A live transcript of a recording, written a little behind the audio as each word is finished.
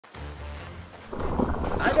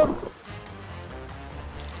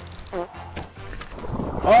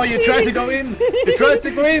Oh, you tried to go in. You tried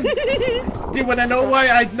to go in. Do you want to know why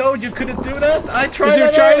I know you couldn't do that? I tried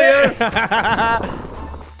it earlier.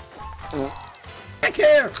 Back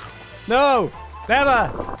here. No,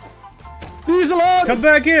 never. Leave us alone. Come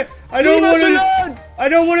back here. I don't want to. I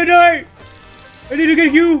don't want to die. I need to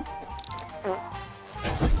get you.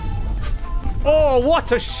 Oh,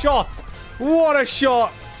 what a shot! What a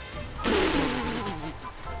shot!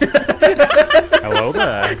 Hello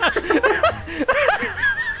there.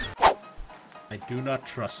 I do not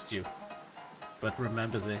trust you, but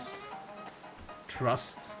remember this: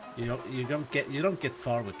 trust. You don't get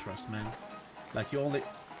far with trust, man. Like you only.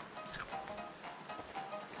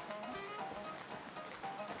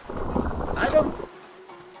 I don't.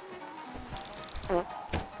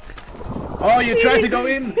 Oh, you tried to go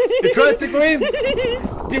in. You tried to go in.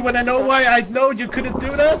 Do you want to know why I know you couldn't do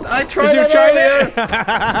that? I tried it earlier.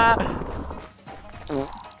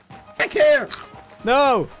 Back here.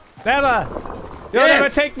 No, never. You'll never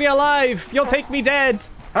take me alive. You'll take me dead.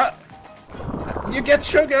 You get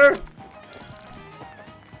sugar.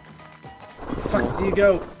 Fuck you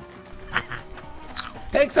go.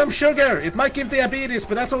 Take some sugar. It might give diabetes,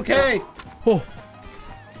 but that's okay. Oh.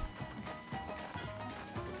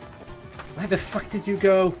 Where the fuck did you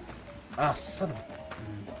go? Ah, son of a...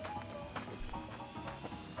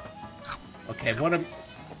 Okay, one of...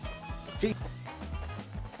 Gee.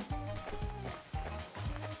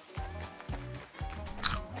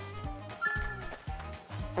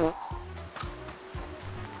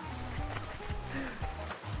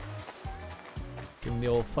 Give him the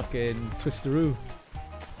old fucking twisteroo.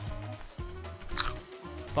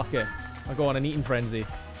 Fuck it. I'll go on an eating frenzy.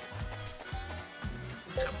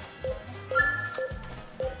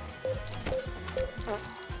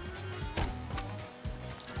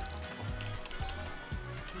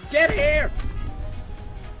 Get here!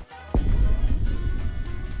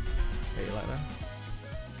 Hey, you like that?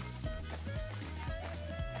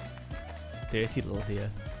 Dirty little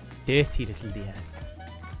deer. Dirty little deer.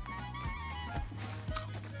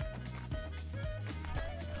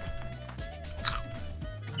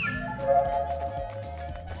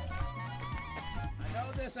 I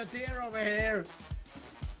know there's a deer over here.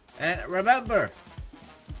 And remember,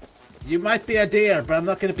 you might be a deer, but I'm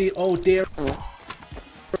not gonna be oh dear.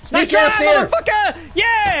 Sneak ass deer! Motherfucker!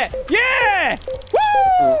 Yeah! Yeah!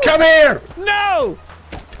 Woo! Come here! No!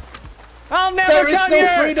 I'll never There is come no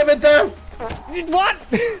here! freedom in there! What?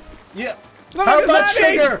 Yeah. What How does much that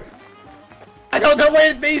mean? sugar? I don't know what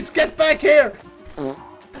it means. Get back here!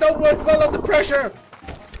 Don't work well under pressure.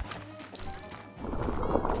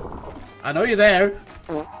 I know you're there.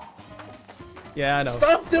 Yeah, I know.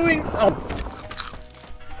 Stop doing. Oh.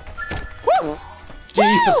 Woo!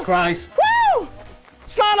 Jesus Woo! Christ! Woo!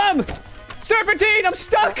 Slalom! Serpentine! I'm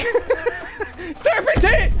stuck!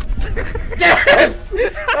 Serpentine! Yes!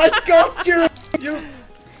 I got you! You.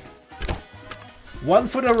 One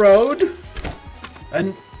for the road,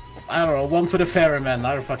 and I don't know, one for the ferryman.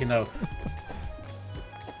 I don't fucking know.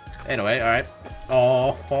 Anyway, alright.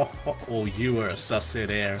 Oh, you were a sussy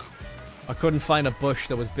there. I couldn't find a bush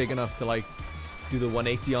that was big enough to, like, do the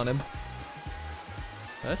 180 on him.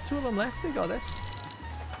 There's two of them left. They got this.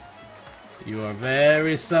 You are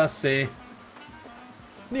very sussy.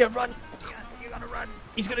 Nia, run! You gotta run.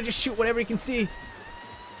 He's gonna just shoot whatever he can see.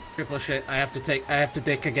 Triple shit. I have to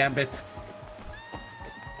take a gambit.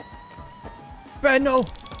 Ben, no!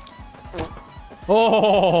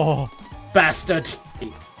 Oh! Bastard!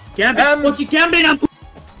 Gambit, what you gambit on?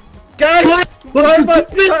 Guys! Why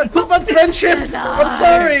about friendship? I'm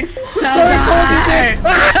sorry! I'm sorry for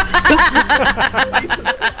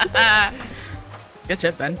Good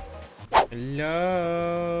shit, Ben.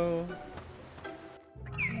 Hello.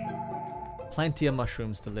 Plenty of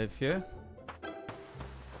mushrooms to live here.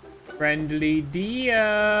 Friendly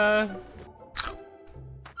deer.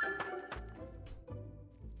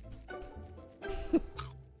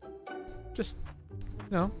 Just,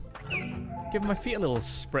 you know, give my feet a little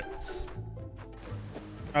spritz.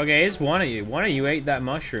 Okay, it's one of you. One of you ate that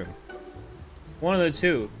mushroom. One of the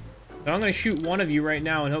two. So I'm gonna shoot one of you right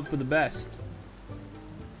now and hope for the best.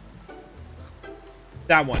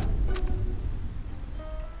 That one.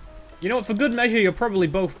 You know what? For good measure, you're probably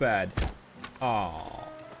both bad. Aww.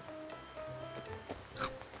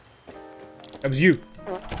 That was you.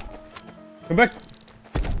 Come back.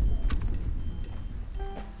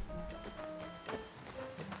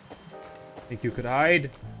 Think you could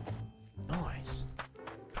hide? Nice.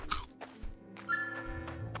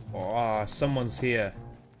 Oh, someone's here.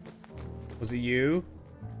 Was it you?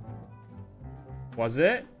 Was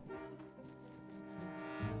it?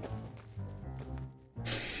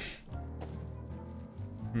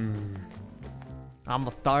 I'm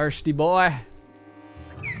a thirsty boy.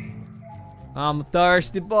 I'm a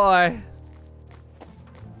thirsty boy.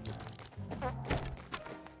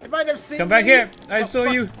 You might have seen Come back me. here. I Oh, saw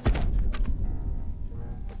fuck. you.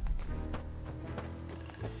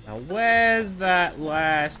 Now, where's that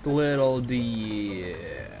last little deer?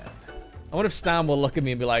 I wonder if Stan will look at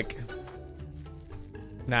me and be like,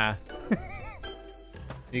 nah.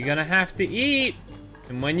 You're gonna have to eat.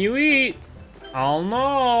 And when you eat, I'll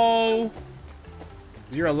know.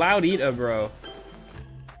 You're a loud eater, bro.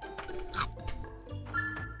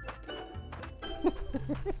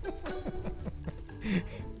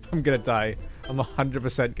 I'm gonna die. I'm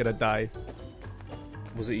 100% gonna die.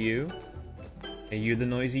 Was it you? Are you the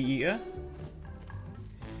noisy eater?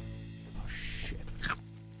 Oh shit.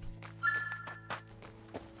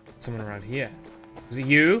 Someone around here. Was it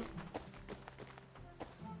you?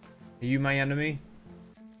 Are you my enemy?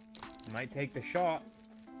 I might take the shot.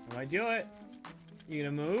 I might do it. You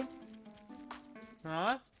gonna move?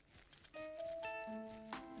 Huh?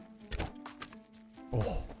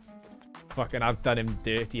 Oh. Fucking, I've done him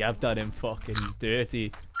dirty. I've done him fucking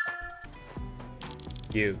dirty.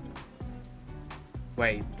 You.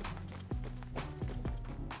 Wait.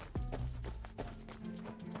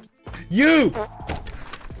 You!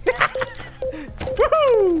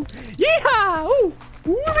 Woohoo! Yeehaw!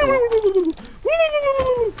 Ooh.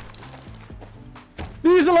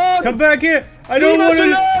 Leave us alone! Come back here! I don't Leave us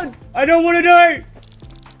want to. alone! I don't want to die!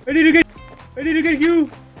 I need to get you!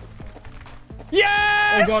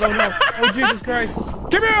 Yes! Oh god, oh no! Oh Jesus Christ! Come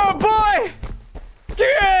here, boy! Come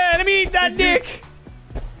here! Let me eat that dick!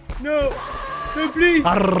 No! No, please!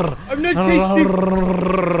 Arr. I'm not tasty!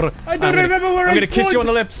 I don't remember where I'm I gonna kiss you on spawned.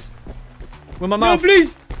 the lips. With my No, mouth.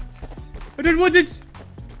 please! I don't want it!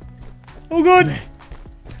 Oh god!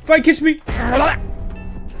 Fine, kiss me!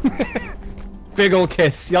 Big ol'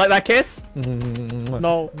 kiss. You like that kiss?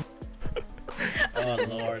 No. Oh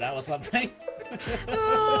lord, that was something.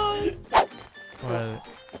 Well,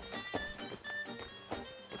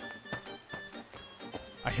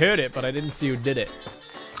 I heard it, but I didn't see who did it.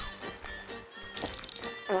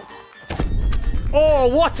 Oh,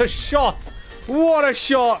 what a shot! What a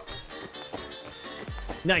shot!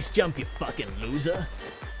 Nice jump, you fucking loser.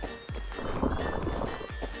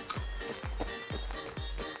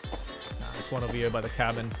 Nah, there's one over here by the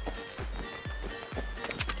cabin.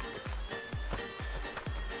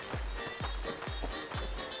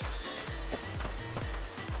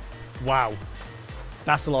 Wow.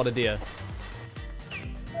 That's a lot of deer.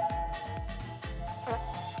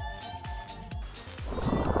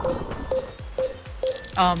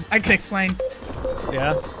 I can explain.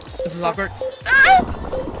 Yeah? This is awkward.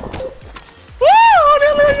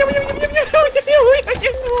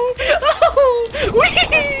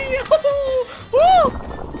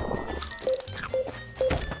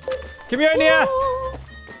 Come here, Nia! Oh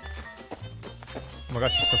my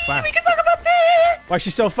god, she's so fast. We can talk about this! Why is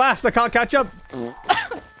she so fast? I can't catch up.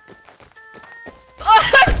 Stop!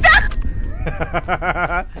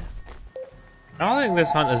 I don't think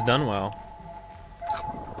this hunt has done well.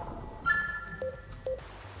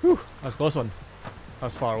 Whew, that was a close one. That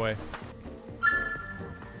was far away.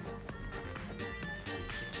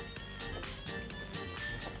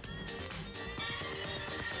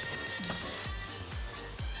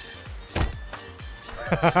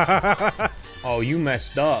 Oh, you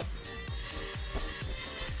messed up.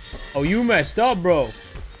 Oh, you messed up, bro.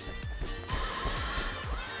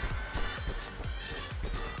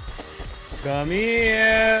 Come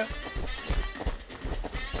here.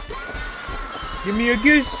 Give me a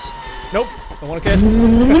kiss. Nope, don't want to kiss.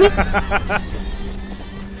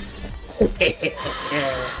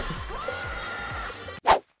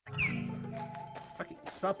 Fucking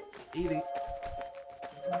stop eating.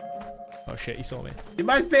 Oh shit, he saw me. You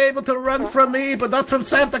might be able to run from me, but not from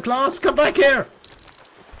Santa Claus. Come back here.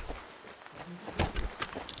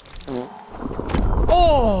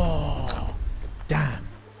 Oh! Damn.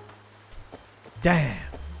 Damn.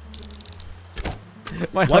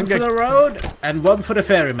 My One hunger, for the road and one for the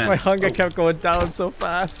ferryman. my hunger kept going down so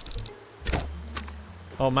fast.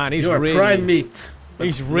 Oh man, he's You are really, prime meat. But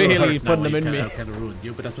he's you're really hurt now, putting them you in can't- me. I can't ruin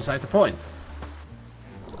you, but that's beside the point.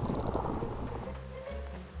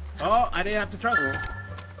 Oh, I didn't have to trust.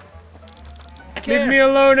 Leave me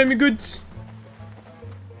alone, I'm good.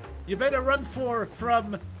 You better run for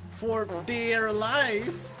dear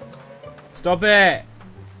life. Stop it.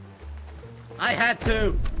 I had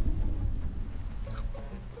to.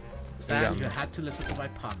 Stan, Yeah. you had to listen to my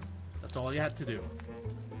pun. That's all you had to do.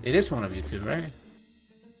 It is one of you two, right?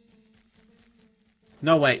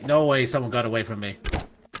 No way, no way someone got away from me.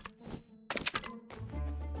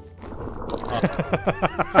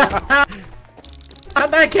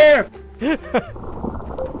 Come back here!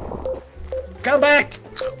 Come back!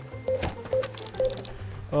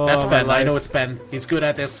 Oh, That's Ben. my I know life. it's Ben. He's good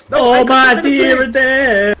at this. No, Oh my dear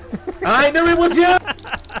dad! I knew it was you!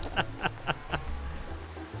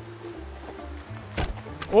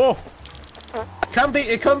 Oh! It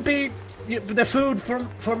can't be the food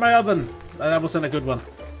from my oven. That wasn't a good one.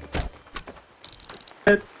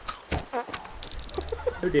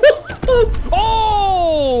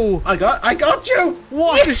 Oh! I got you!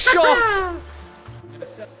 What a shot!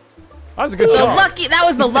 That was a good The shot. that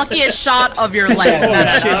was the luckiest shot of your life. Oh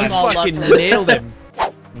That shit, was you all fucking luck. nailed him.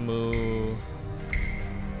 Moo.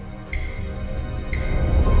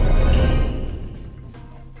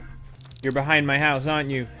 You're behind my house, aren't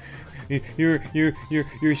you?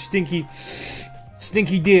 You're stinky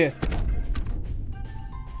deer.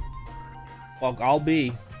 Well, I'll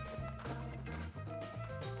be.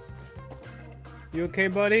 You okay,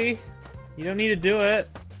 buddy? You don't need to do it.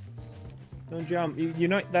 Don't jump. You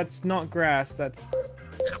know that's not grass. That's.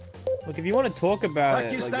 Look, if you want to talk about Fuck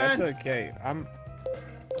it, you, like, that's Stan. okay. I'm.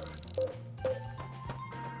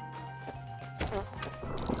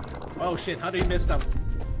 Oh shit, how do you miss them?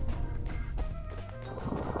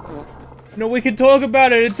 No, we can talk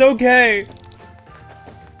about it. It's okay.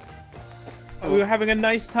 We were having a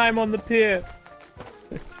nice time on the pier.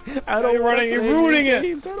 I don't You're wanna running. You're play ruining these it.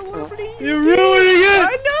 games. I don't want to play. You're ruining it.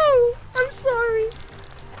 I know. I'm sorry.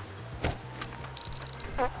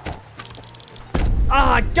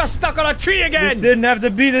 Ah, I got stuck on a tree It again. didn't have to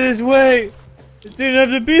be this way. It didn't have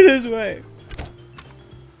to be this way.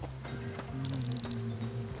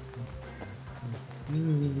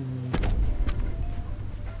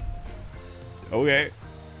 Okay.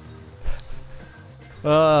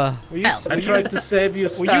 Uh, Were you, Hell. I tried to save you, were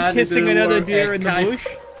Stan. you it kissing didn't another work. deer in the Kai, bush?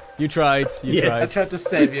 you tried. You Yes. I tried. tried to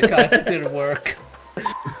save you, Kai. It didn't work.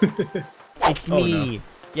 It's me.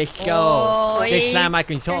 Yes, go. Oh, Next yes. time I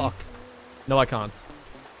can talk. No, I can't.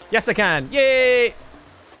 Yes, I can. Yay!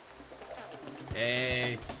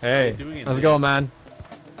 Hey. Hey, doing it, how's it man? going, man?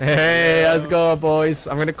 Hey, how's it going, boys?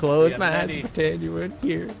 I'm gonna close Yeah, my eyes buddy. and pretend you weren't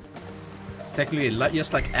here. Technically,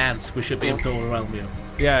 just like ants, we should be able to overwhelm you.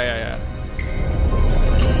 Yeah.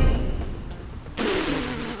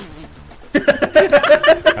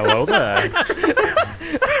 Hello there.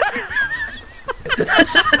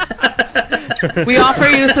 We offer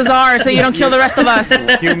you Cesar so you don't kill the rest of us.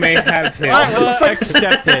 You may have him.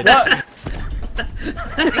 Accepted.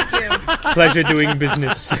 Thank you. Pleasure doing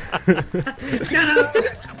business.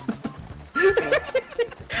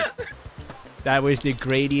 That was the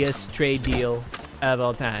greatest trade deal of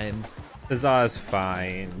all time. Zaz's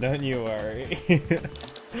fine. Don't you worry.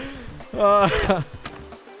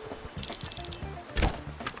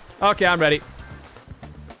 Okay, I'm ready.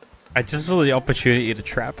 I just saw the opportunity to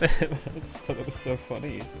trap him. I just thought it was so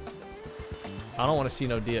funny. I don't want to see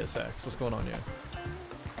no DSX. What's going on here?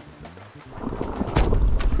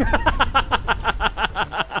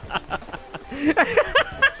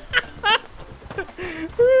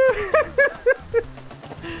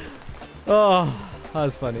 Oh, that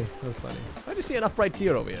was funny. That was funny. I just see an upright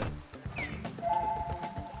deer over here.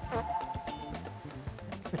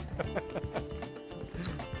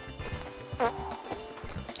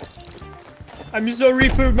 I'm sorry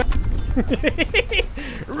for my.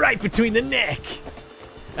 Right between the neck.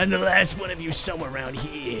 And the last one of you somewhere around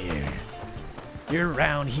here. You're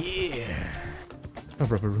around here. A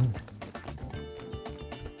rubber room.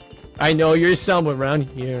 I know you're somewhere around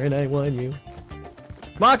here and I want you.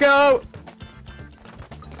 Marco!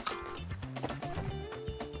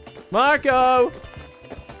 Marco!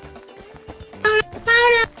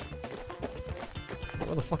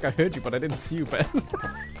 What the fuck, I heard you, but I didn't see you, Ben.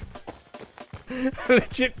 I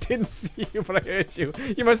legit didn't see you, but I heard you.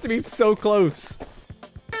 You must have been so close.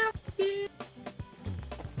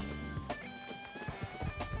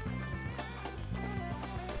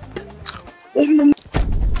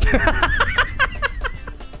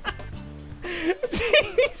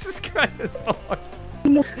 Jesus Christ, boys.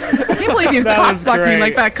 I can't believe you That was cockblocked me great.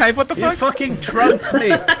 like that, Kai. What the You fuck? fucking trumped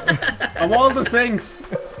me. Of all the things.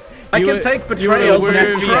 I You can were- take You were betrayal, but where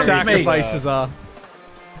you these trumped me. sacrifices are.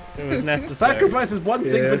 It was necessary. Sacrifice is one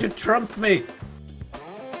thing, Yeah. but you trumped me.